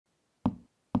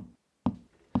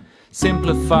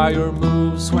Simplify your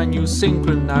moves when you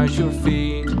synchronize your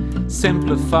feet.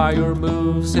 Simplify your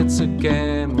moves, it's a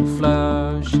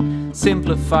camouflage.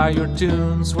 Simplify your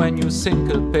tunes when you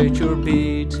syncopate your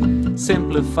beat.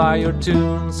 Simplify your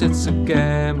tunes, it's a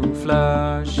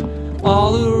camouflage.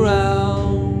 All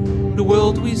around the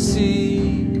world we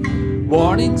see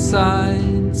warning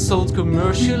signs sold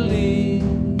commercially,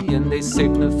 and they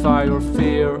signify your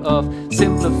fear of.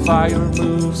 Simplify your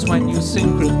moves when you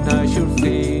synchronize your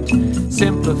feet.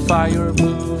 Simplify your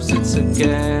moves, it's a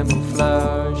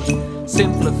camouflage.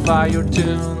 Simplify your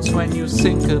tunes when you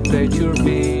syncopate your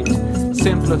beat.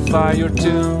 Simplify your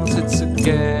tunes, it's a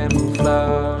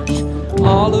camouflage.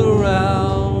 All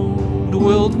around the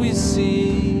world we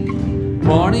see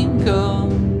morning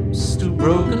comes to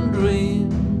broken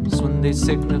dreams when they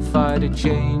signify the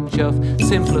change of.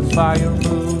 Simplify your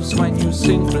moves when you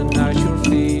synchronize your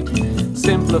feet.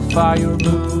 Simplify your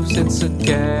moves, it's a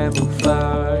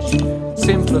camouflage.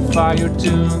 Simplify your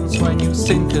tunes when you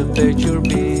syncopate your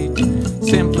beat.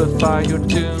 Simplify your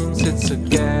tunes, it's a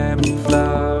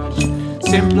camouflage.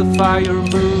 Simplify your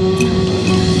moves.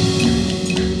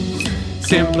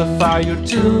 Simplify your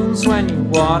tunes when you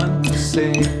want them to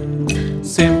sing.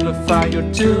 Simplify your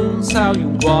tunes how you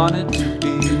want it to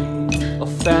be,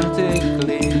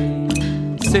 authentically.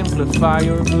 Simplify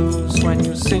your moves when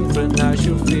you synchronize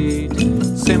your feet.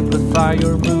 Simplify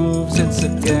your moves, it's a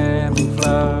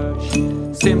camouflage.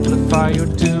 Simplify your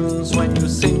tunes when you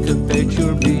syncopate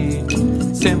your beat.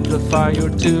 Simplify your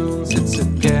tunes, it's a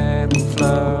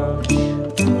camouflage.